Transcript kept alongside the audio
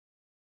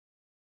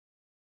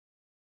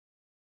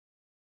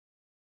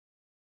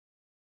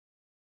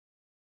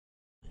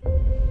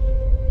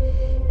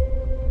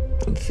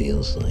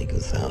feels like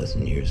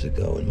 1,000 years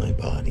ago in my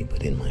body,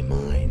 but in my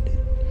mind,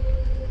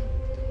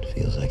 it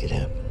feels like it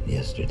happened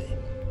yesterday.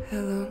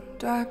 Hello,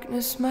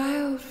 darkness,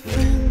 my old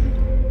friend.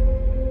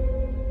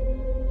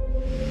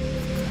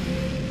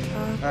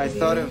 I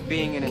thought of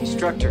being an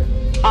instructor.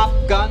 Top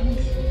gun?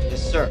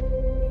 Yes, sir.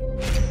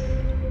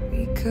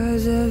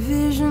 Because a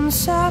vision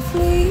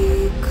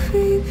softly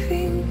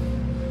creeping.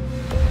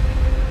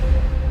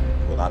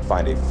 Will not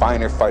find a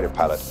finer fighter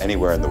pilot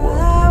anywhere in the world.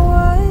 I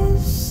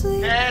was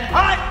sleeping. And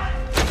hot!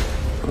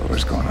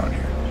 What's going on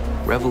here?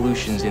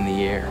 Revolution's in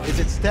the air. Is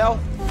it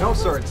stealth? No,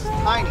 sir, it's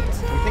tiny.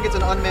 We think it's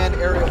an unmanned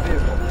aerial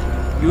vehicle.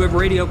 You have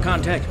radio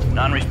contact.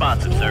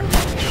 Non-responsive, sir.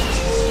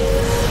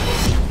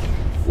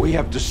 We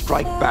have to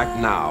strike back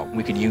now.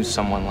 We could use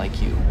someone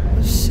like you.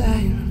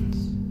 Silence.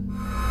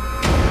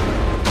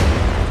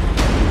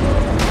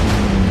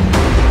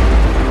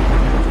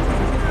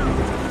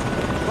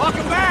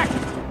 Welcome back!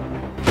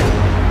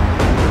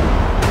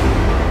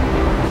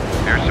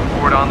 Air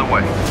support on the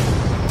way.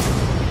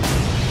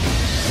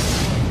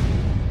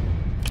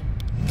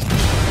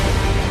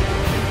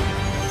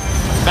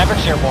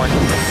 Mavericks airborne.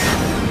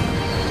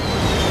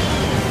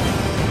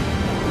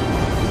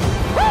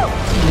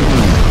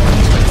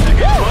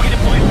 Bogey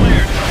deploy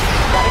cleared.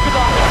 Got it, good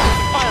luck.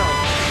 Firing.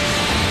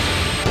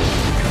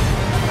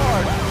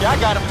 Yeah, I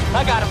got him.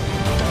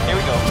 Here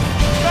we go.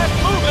 Let's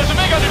move! There's a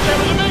big undertail!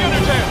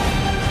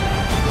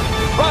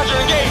 Roger,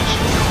 engage.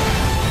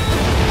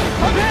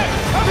 I'm hit!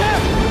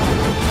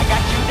 I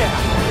got you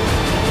down.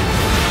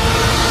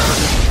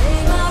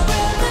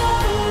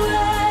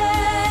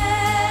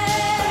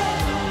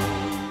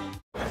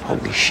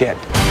 Holy shit.